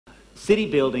City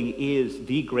building is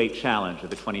the great challenge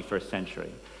of the 21st century.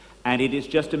 And it is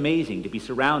just amazing to be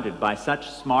surrounded by such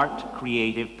smart,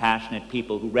 creative, passionate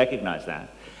people who recognize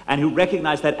that. And who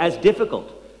recognize that as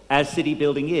difficult as city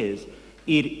building is,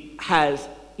 it has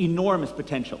enormous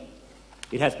potential.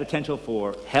 It has potential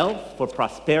for health, for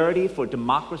prosperity, for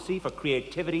democracy, for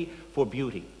creativity, for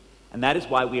beauty. And that is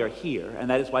why we are here, and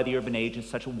that is why the urban age is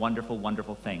such a wonderful,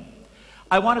 wonderful thing.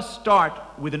 I want to start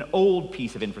with an old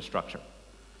piece of infrastructure,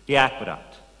 the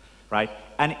aqueduct, right?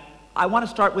 And I want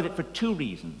to start with it for two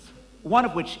reasons, one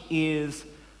of which is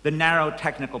the narrow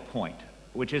technical point,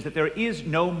 which is that there is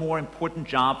no more important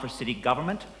job for city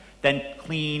government than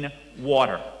clean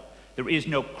water. There is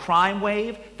no crime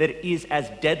wave that is as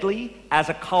deadly as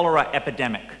a cholera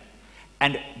epidemic.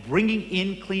 And bringing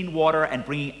in clean water and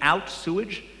bringing out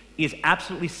sewage is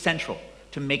absolutely central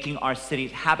to making our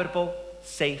cities habitable,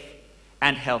 safe,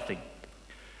 and healthy.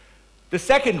 The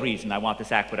second reason I want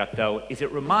this aqueduct, though, is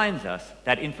it reminds us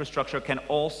that infrastructure can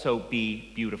also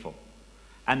be beautiful.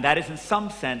 And that is, in some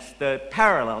sense, the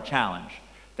parallel challenge,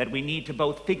 that we need to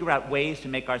both figure out ways to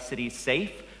make our cities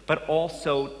safe, but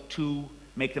also to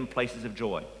make them places of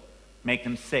joy, make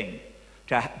them sing,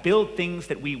 to build things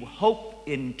that we hope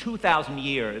in 2,000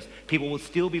 years people will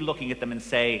still be looking at them and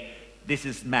say, this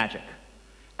is magic.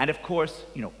 And of course,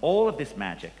 all of this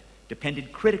magic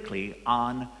depended critically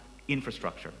on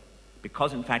infrastructure,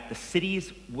 because in fact the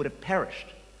cities would have perished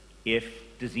if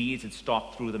disease had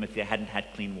stalked through them, if they hadn't had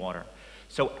clean water.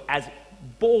 So as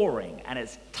boring and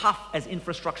as tough as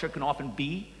infrastructure can often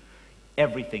be,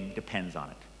 everything depends on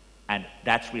it. And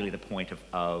that's really the point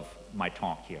of my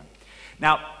talk here.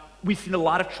 Now, we've seen a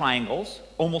lot of triangles,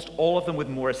 almost all of them with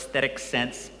more aesthetic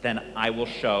sense than I will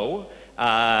show,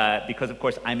 because of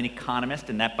course I'm an economist,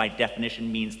 and that by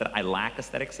definition means that I lack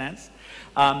aesthetic sense.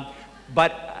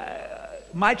 But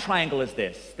my triangle is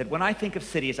this, that when I think of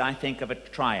cities, I think of a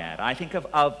triad. I think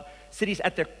of cities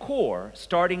at their core,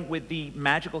 starting with the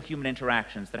magical human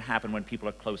interactions that happen when people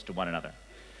are close to one another.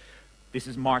 This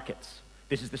is markets.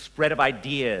 This is the spread of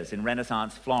ideas in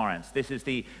Renaissance Florence. This is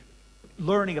the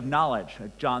learning of knowledge,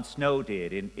 like John Snow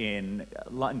did in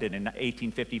London in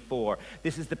 1854.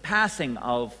 This is the passing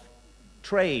of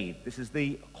trade. This is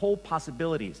the whole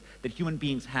possibilities that human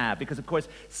beings have, because of course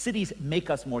cities make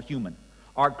us more human.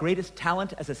 Our greatest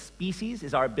talent as a species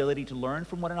is our ability to learn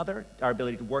from one another, our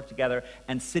ability to work together,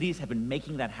 and cities have been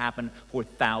making that happen for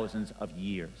thousands of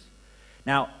years.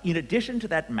 Now, in addition to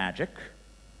that magic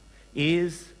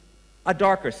is a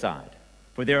darker side,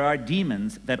 for there are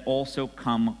demons that also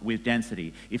come with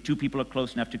density. If two people are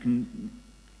close enough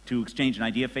to exchange an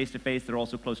idea face-to-face, they're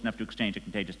also close enough to exchange a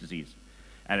contagious disease.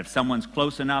 And if someone's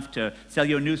close enough to sell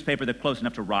you a newspaper, they're close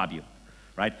enough to rob you,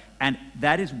 right? And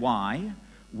that is why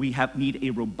we need a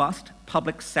robust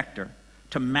public sector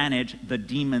to manage the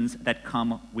demons that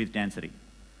come with density,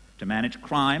 to manage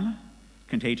crime,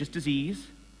 contagious disease,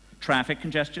 traffic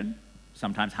congestion,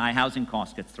 sometimes high housing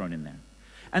costs gets thrown in there.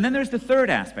 And then there's the third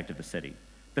aspect of the city,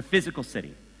 the physical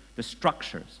city, the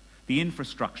structures, the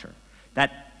infrastructure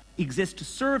that exist to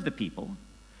serve the people,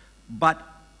 but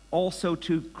also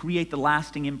to create the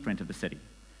lasting imprint of the city,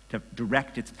 to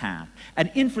direct its path. And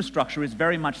infrastructure is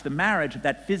very much the marriage of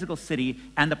that physical city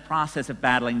and the process of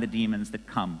battling the demons that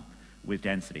come with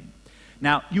density.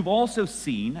 Now, you've also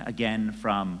seen, again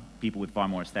from people with far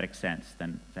more aesthetic sense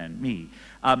than me,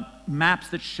 maps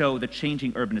that show the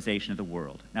changing urbanization of the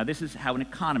world. Now, this is how an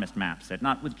economist maps it,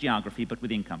 not with geography, but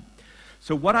with income.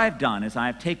 So what I've done is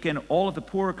I've taken all of the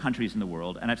poorer countries in the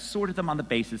world and I've sorted them on the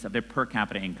basis of their per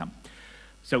capita income.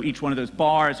 So each one of those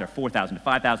bars are 4,000 to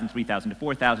 5,000, 3,000 to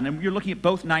 4,000, and you're looking at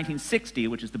both 1960,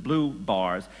 which is the blue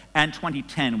bars, and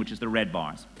 2010, which is the red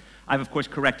bars. I've, of course,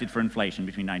 corrected for inflation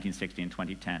between 1960 and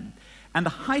 2010. And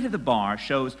the height of the bar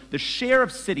shows the share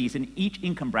of cities in each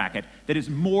income bracket that is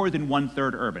more than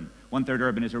one-third urban. One-third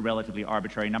urban is a relatively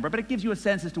arbitrary number, but it gives you a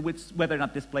sense as to whether or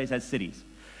not this place has cities.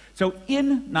 So in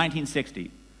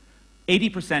 1960,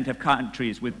 80% of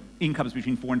countries with incomes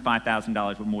between $4,000 and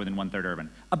 $5,000 were more than one-third urban.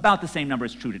 About the same number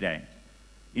is true today.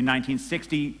 In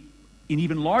 1960, an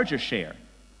even larger share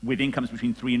with incomes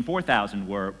between $3,000 and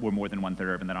 $4,000 were more than one-third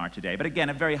urban than are today. But again,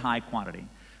 a very high quantity.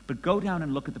 But go down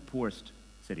and look at the poorest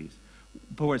cities,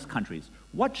 poorest countries.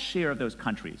 What share of those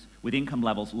countries with income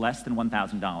levels less than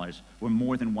 $1,000 were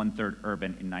more than one-third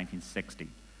urban in 1960?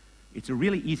 It's a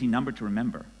really easy number to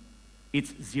remember.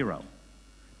 It's 0.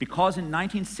 Because in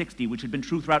 1960, which had been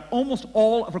true throughout almost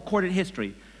all of recorded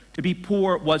history, to be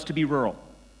poor was to be rural.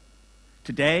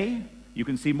 Today, you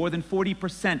can see more than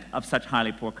 40% of such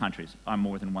highly poor countries are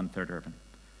more than one-third urban.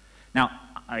 Now,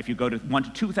 if you go to 1 to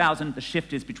 2,000, the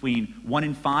shift is between 1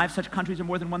 in 5 such countries are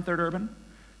more than one-third urban,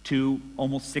 to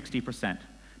almost 60%.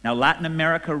 Now, Latin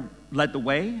America led the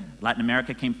way. Latin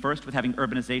America came first with having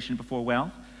urbanization before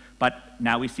wealth, but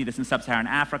now we see this in sub-Saharan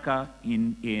Africa,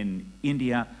 in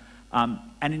India,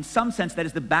 and in some sense that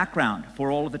is the background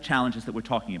for all of the challenges that we're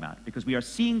talking about, because we are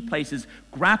seeing places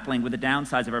grappling with the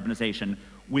downsides of urbanization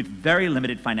with very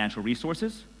limited financial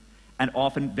resources and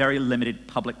often very limited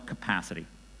public capacity.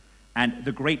 And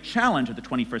the great challenge of the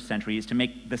 21st century is to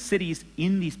make the cities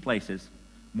in these places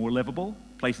more livable,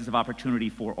 places of opportunity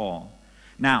for all.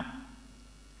 Now,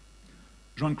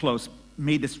 Jean-Claude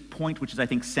made this point which is, I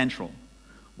think, central,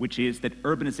 which is that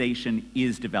urbanization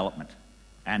is development.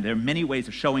 And there are many ways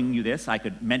of showing you this. I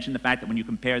could mention the fact that when you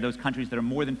compare those countries that are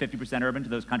more than 50% urban to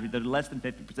those countries that are less than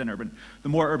 50% urban, the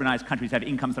more urbanized countries have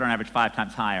incomes that are on average 5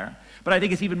 times higher. But I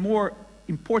think it's even more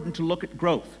important to look at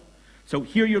growth. So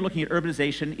here you're looking at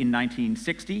urbanization in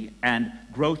 1960 and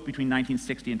growth between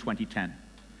 1960 and 2010.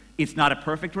 It's not a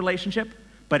perfect relationship,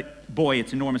 but boy,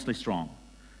 it's enormously strong.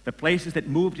 The places that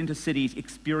moved into cities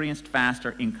experienced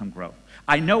faster income growth.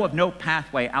 I know of no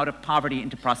pathway out of poverty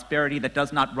into prosperity that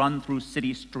does not run through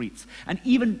city streets. And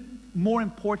even more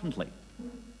importantly,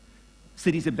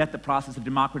 cities abet the process of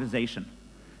democratization.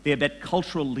 They abet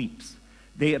cultural leaps.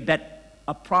 They abet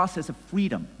a process of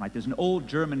freedom, right? There's an old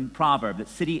German proverb that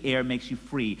city air makes you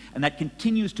free, and that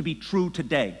continues to be true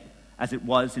today, as it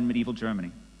was in medieval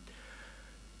Germany.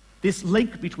 This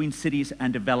link between cities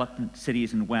and development,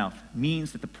 cities and wealth,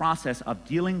 means that the process of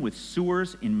dealing with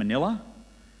sewers in Manila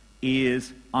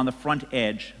is on the front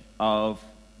edge of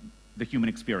the human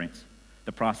experience.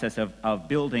 The process of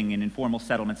building in informal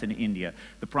settlements in India,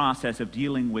 the process of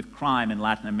dealing with crime in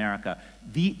Latin America.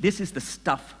 This is the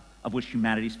stuff of which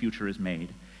humanity's future is made.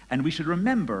 And we should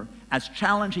remember, as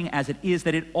challenging as it is,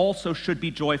 that it also should be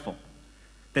joyful.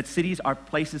 That cities are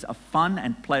places of fun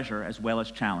and pleasure as well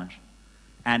as challenge.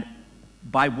 And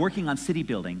by working on city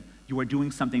building, you are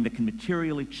doing something that can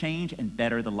materially change and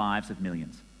better the lives of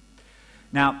millions.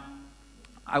 Now,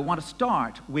 I want to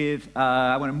start with,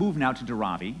 I want to move now to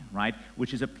Dharavi, right,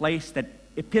 which is a place that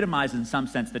epitomizes in some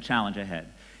sense the challenge ahead.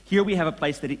 Here we have a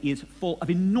place that is full of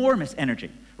enormous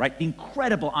energy, right, the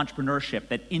incredible entrepreneurship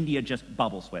that India just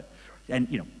bubbles with. And,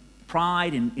 you know,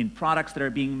 pride in products that are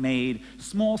being made,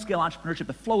 small-scale entrepreneurship,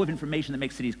 the flow of information that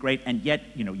makes cities great, and yet,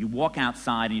 you know, you walk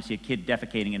outside and you see a kid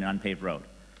defecating in an unpaved road.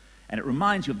 And it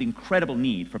reminds you of the incredible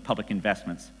need for public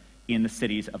investments in the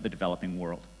cities of the developing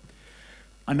world.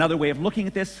 Another way of looking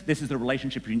at this is the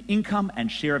relationship between income and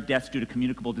share of deaths due to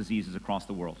communicable diseases across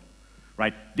the world,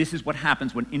 right? This is what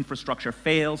happens when infrastructure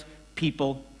fails,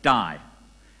 people die.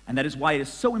 And that is why it is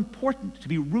so important to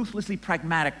be ruthlessly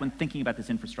pragmatic when thinking about this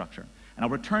infrastructure. And I'll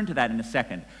return to that in a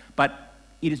second. But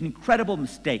it is an incredible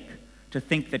mistake to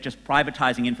think that just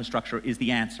privatizing infrastructure is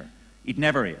the answer. It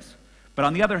never is. But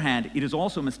on the other hand, it is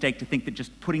also a mistake to think that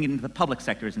just putting it into the public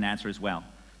sector is an answer as well.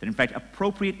 That in fact,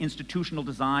 appropriate institutional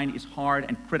design is hard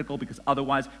and critical because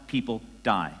otherwise people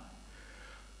die.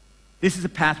 This is a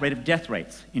path rate of death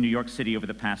rates in New York City over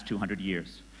the past 200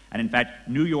 years. And in fact,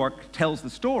 New York tells the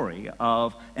story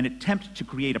of an attempt to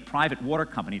create a private water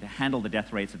company to handle the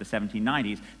death rates of the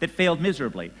 1790s that failed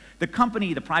miserably. The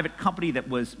company, the private company that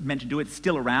was meant to do it, is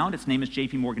still around. Its name is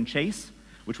J.P. Morgan Chase,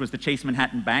 which was the Chase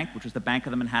Manhattan Bank, which was the bank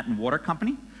of the Manhattan Water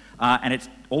Company. And it's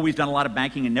always done a lot of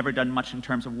banking and never done much in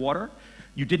terms of water.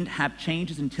 You didn't have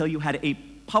changes until you had a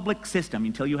public system,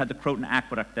 until you had the Croton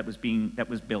Aqueduct that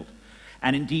was built.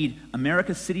 And indeed,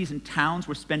 America's cities and towns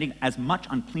were spending as much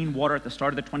on clean water at the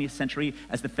start of the 20th century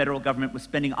as the federal government was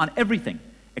spending on everything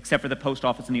except for the post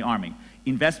office and the army.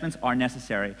 Investments are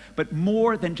necessary, but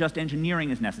more than just engineering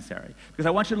is necessary. Because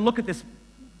I want you to look at this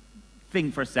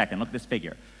thing for a second, look at this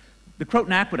figure. The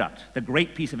Croton Aqueduct, the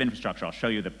great piece of infrastructure, I'll show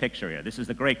you the picture here. This is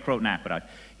the great Croton Aqueduct.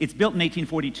 It's built in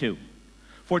 1842.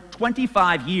 For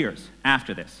 25 years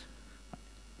after this,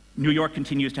 New York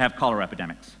continues to have cholera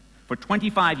epidemics. For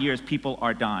 25 years, people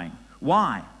are dying.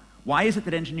 Why? Why is it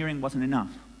that engineering wasn't enough?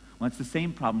 Well, it's the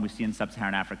same problem we see in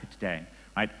sub-Saharan Africa today,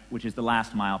 right? Which is the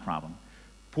last mile problem.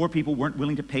 Poor people weren't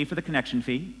willing to pay for the connection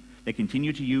fee. They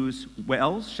continued to use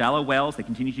wells, shallow wells. They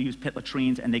continued to use pit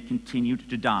latrines, and they continued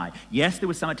to die. Yes, there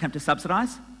was some attempt to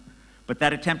subsidize, but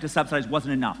that attempt to subsidize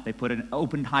wasn't enough. They put an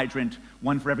open hydrant,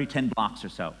 one for every 10 blocks or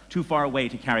so, too far away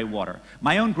to carry water.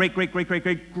 My own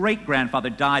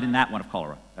great-great-great-great-great-grandfather died in that one of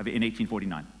cholera in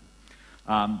 1849.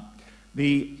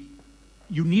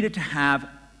 You needed to have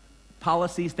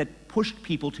policies that pushed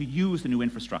people to use the new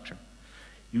infrastructure.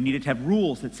 You needed to have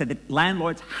rules that said that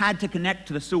landlords had to connect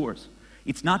to the sewers.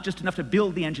 It's not just enough to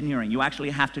build the engineering. You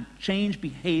actually have to change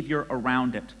behavior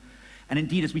around it. And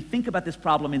indeed, as we think about this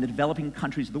problem in the developing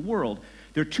countries of the world,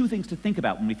 there are two things to think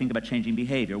about when we think about changing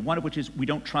behavior. One of which is we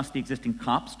don't trust the existing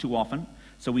cops too often,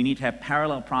 so we need to have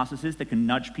parallel processes that can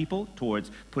nudge people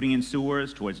towards putting in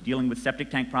sewers, towards dealing with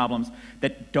septic tank problems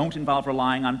that don't involve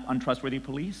relying on untrustworthy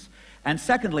police. And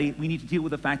secondly, we need to deal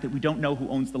with the fact that we don't know who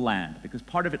owns the land, because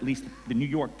part of at least the New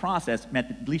York process meant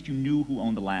that at least you knew who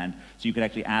owned the land, so you could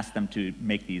actually ask them to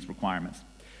make these requirements.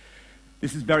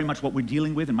 This is very much what we're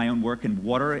dealing with in my own work in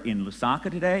water in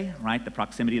Lusaka today, right? The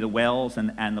proximity of the wells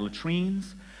and the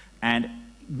latrines. And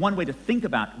one way to think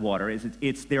about water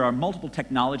is there are multiple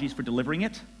technologies for delivering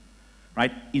it,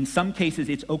 right? In some cases,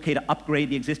 it's okay to upgrade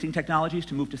the existing technologies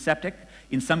to move to septic.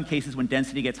 In some cases, when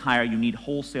density gets higher, you need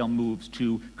wholesale moves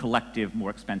to collective, more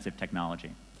expensive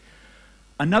technology.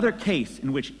 Another case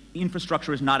in which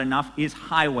infrastructure is not enough is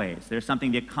highways. There's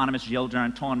something the economists Gilles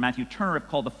Duranton and Matthew Turner have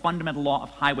called the fundamental law of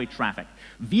highway traffic.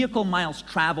 Vehicle miles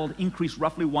traveled increase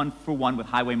roughly 1-for-1 with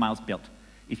highway miles built.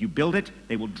 If you build it,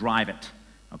 they will drive it.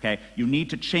 Okay? You need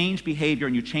to change behavior,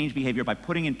 and you change behavior by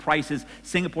putting in prices.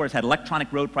 Singapore has had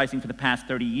electronic road pricing for the past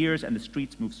 30 years, and the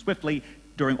streets move swiftly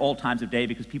during all times of day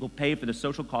because people pay for the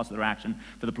social cost of their action,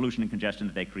 for the pollution and congestion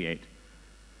that they create.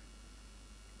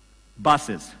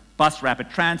 Buses. Bus rapid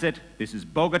transit. This is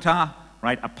Bogota,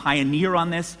 right? A pioneer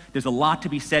on this. There's a lot to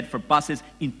be said for buses.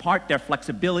 In part, their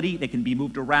flexibility. They can be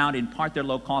moved around. In part, they're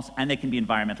low cost, and they can be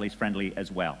environmentally friendly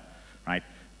as well, right?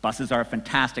 Buses are a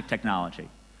fantastic technology.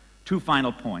 Two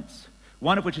final points.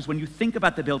 One of which is when you think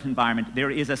about the built environment,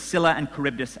 there is a Scylla and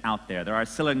Charybdis out there. There are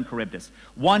Scylla and Charybdis.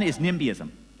 One is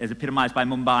NIMBYism, as epitomized by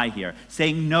Mumbai here,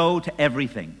 saying no to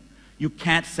everything. You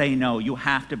can't say no. You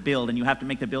have to build, and you have to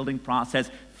make the building process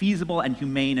feasible and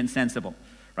humane and sensible,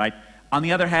 right? On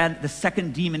the other hand, the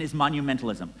second demon is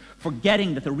monumentalism,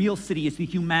 forgetting that the real city is the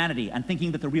humanity and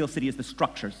thinking that the real city is the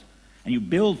structures. And you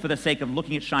build for the sake of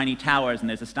looking at shiny towers, and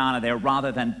there's Astana there,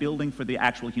 rather than building for the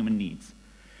actual human needs.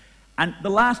 And the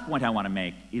last point I want to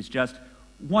make is just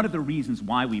one of the reasons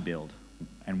why we build,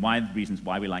 and one of the reasons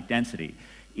why we like density,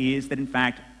 is that in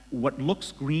fact, what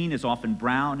looks green is often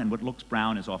brown, and what looks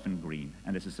brown is often green.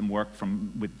 And this is some work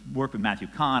with Matthew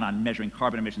Kahn on measuring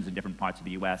carbon emissions in different parts of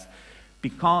the US.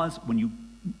 Because when you're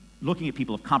looking at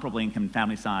people of comparable income and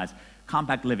family size,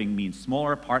 compact living means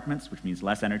smaller apartments, which means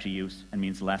less energy use, and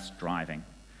means less driving.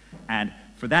 And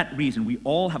for that reason, we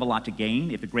all have a lot to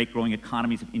gain if the great growing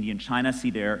economies of India and China see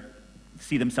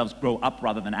themselves grow up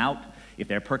rather than out. If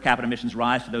their per capita emissions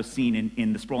rise to those seen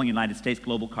in the sprawling United States,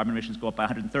 global carbon emissions go up by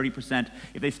 130%.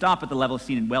 If they stop at the level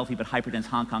seen in wealthy but hyperdense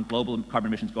Hong Kong, global carbon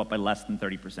emissions go up by less than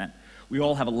 30%. We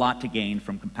all have a lot to gain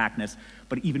from compactness,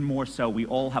 but even more so, we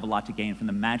all have a lot to gain from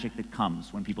the magic that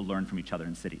comes when people learn from each other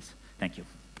in cities. Thank you.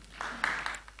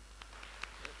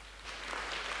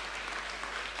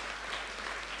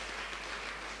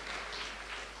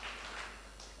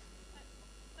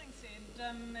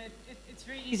 It's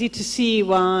very easy to see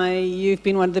why you've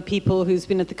been one of the people who's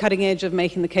been at the cutting edge of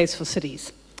making the case for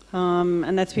cities.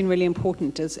 And that's been really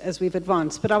important as we've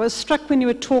advanced. But I was struck when you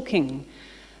were talking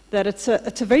that it's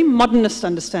a very modernist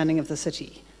understanding of the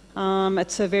city.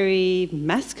 It's a very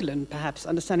masculine, perhaps,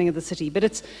 understanding of the city. But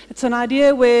it's an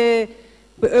idea where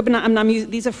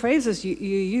these are phrases you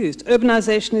used.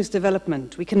 Urbanization is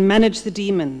development. We can manage the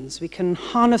demons. We can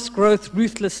harness growth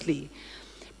ruthlessly.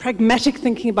 Pragmatic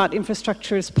thinking about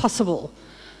infrastructure is possible.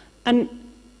 And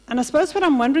I suppose what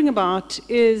I'm wondering about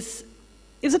is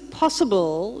it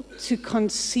possible to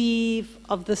conceive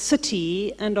of the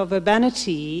city and of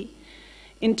urbanity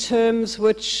in terms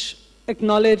which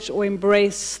acknowledge or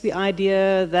embrace the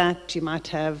idea that you might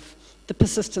have the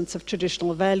persistence of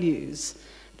traditional values,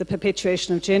 the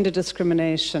perpetuation of gender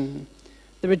discrimination,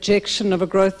 the rejection of a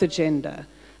growth agenda?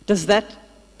 Is that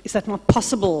not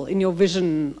possible in your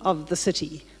vision of the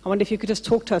city? I wonder if you could just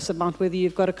talk to us about whether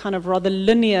you've got a kind of rather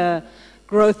linear,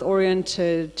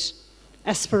 growth-oriented,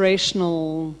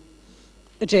 aspirational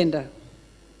agenda.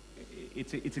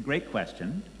 It's a great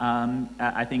question.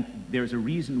 I think there's a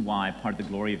reason why part of the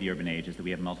glory of the urban age is that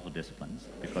we have multiple disciplines,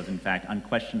 because in fact,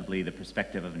 unquestionably, the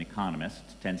perspective of an economist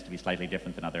tends to be slightly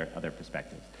different than other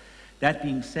perspectives. That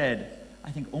being said,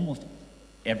 I think almost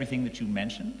everything that you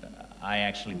mentioned, I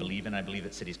actually believe in. I believe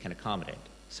that cities can accommodate.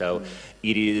 So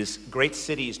it is, great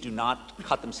cities do not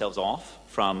cut themselves off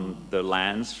from the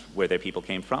lands where their people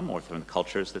came from or from the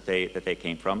cultures that they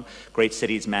came from. Great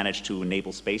cities manage to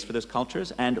enable space for those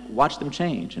cultures and watch them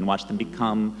change and watch them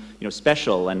become,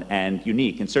 special and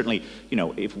unique. And certainly,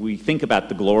 if we think about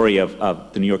the glory of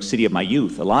the New York City of my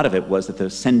youth, a lot of it was that the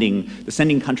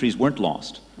sending countries weren't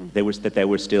lost. They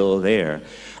were still there.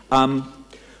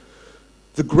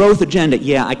 The growth agenda,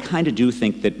 yeah, I kind of do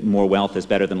think that more wealth is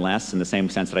better than less, in the same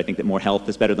sense that I think that more health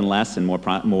is better than less and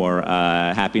more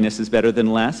happiness is better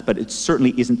than less, but it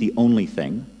certainly isn't the only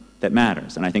thing that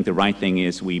matters. And I think the right thing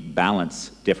is we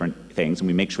balance different things and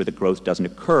we make sure that growth doesn't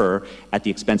occur at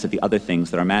the expense of the other things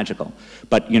that are magical.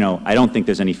 But, I don't think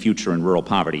there's any future in rural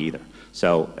poverty either.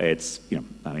 So it's,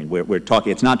 we're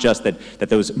talking, it's not just that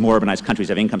those more urbanized countries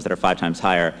have incomes that are 5 times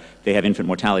higher, they have infant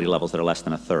mortality levels that are less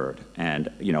than a third. And,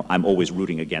 I'm always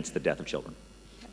rooting against the death of children.